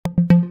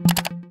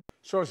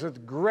So it's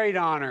with great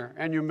honor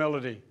and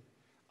humility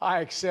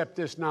I accept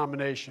this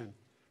nomination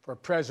for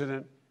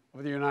President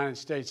of the United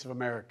States of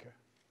America.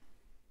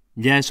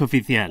 Ya es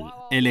oficial,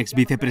 el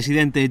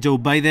exvicepresidente Joe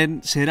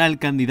Biden será el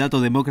candidato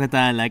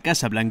demócrata a la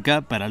Casa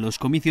Blanca para los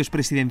comicios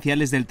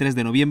presidenciales del 3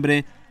 de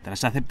noviembre,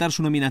 tras aceptar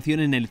su nominación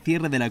en el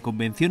cierre de la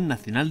Convención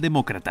Nacional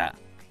Demócrata.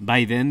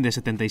 Biden, de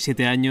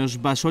 77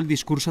 años, basó el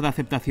discurso de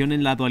aceptación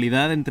en la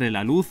dualidad entre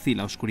la luz y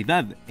la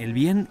oscuridad, el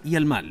bien y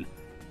el mal.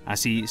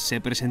 Así, se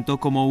presentó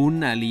como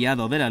un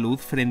aliado de la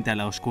luz frente a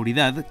la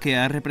oscuridad que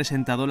ha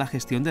representado la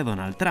gestión de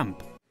Donald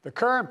Trump. The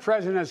current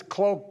president has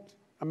cloaked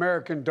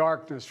American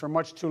darkness for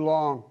much too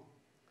long.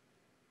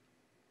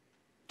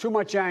 Too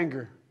much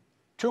anger,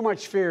 too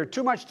much fear,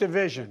 too much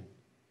division.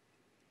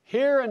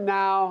 Here and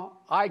now,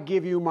 I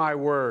give you my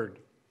word.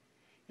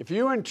 If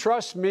you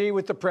entrust me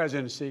with the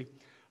presidency,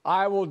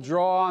 I will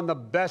draw on the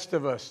best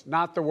of us,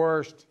 not the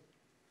worst.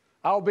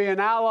 I will be an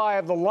ally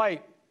of the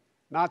light,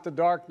 not the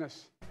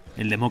darkness.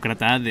 El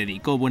demócrata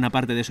dedicó buena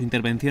parte de su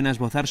intervención a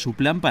esbozar su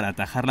plan para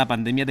atajar la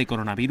pandemia de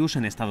coronavirus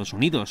en Estados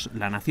Unidos,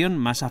 la nación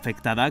más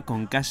afectada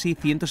con casi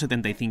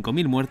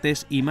 175.000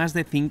 muertes y más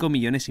de 5,5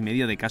 millones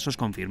de casos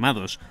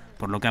confirmados,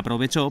 por lo que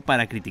aprovechó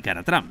para criticar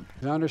a Trump.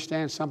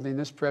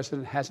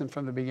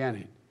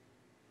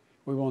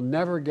 We will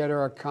never get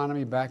our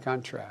economy back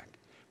on track.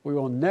 We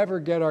will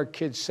never get our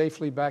kids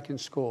safely back in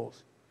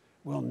schools.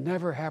 We'll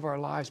never have our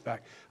lives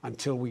back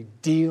until we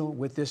deal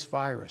with this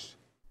virus.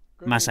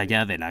 Más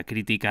allá de la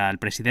crítica al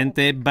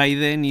presidente,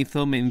 Biden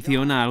hizo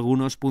mención a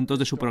algunos puntos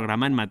de su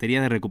programa en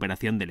materia de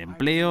recuperación del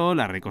empleo,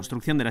 la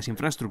reconstrucción de las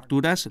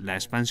infraestructuras, la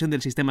expansión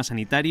del sistema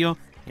sanitario,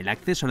 el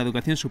acceso a la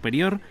educación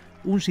superior,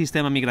 un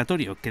sistema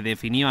migratorio que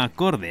definió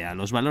acorde a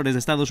los valores de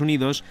Estados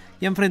Unidos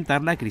y a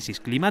enfrentar la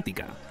crisis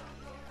climática.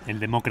 El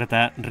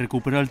demócrata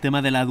recuperó el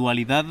tema de la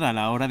dualidad a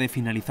la hora de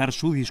finalizar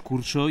su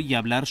discurso y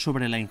hablar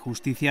sobre la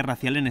injusticia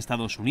racial en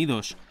Estados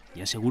Unidos,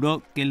 y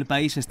aseguró que el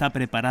país está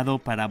preparado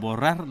para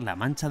borrar la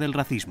mancha del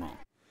racismo.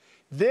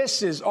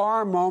 This is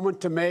our moment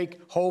to make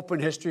hope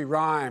and history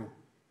rhyme.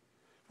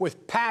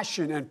 With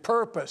passion and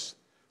purpose,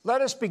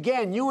 let us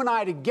begin, you and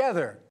I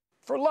together.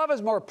 For love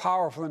is more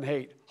powerful than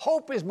hate,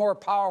 hope is more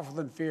powerful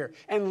than fear,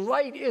 and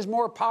light is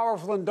more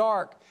powerful than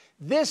dark.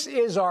 This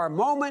is our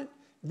moment,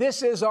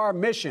 this is our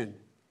mission.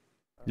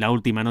 La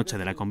última noche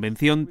de la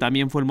convención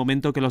también fue el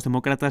momento que los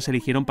demócratas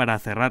eligieron para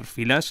cerrar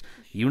filas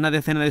y una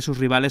decena de sus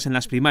rivales en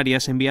las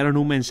primarias enviaron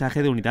un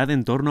mensaje de unidad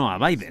en torno a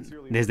Biden.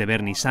 Desde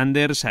Bernie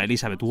Sanders a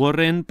Elizabeth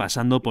Warren,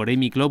 pasando por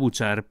Amy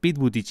Klobuchar, Pete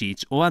Buttigieg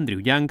o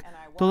Andrew Yang,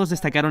 todos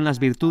destacaron las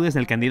virtudes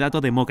del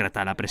candidato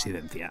demócrata a la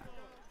presidencia.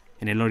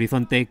 En el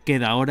horizonte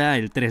queda ahora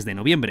el 3 de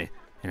noviembre,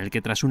 en el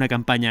que tras una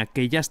campaña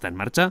que ya está en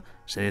marcha,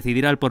 se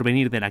decidirá el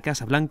porvenir de la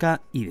Casa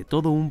Blanca y de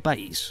todo un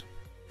país.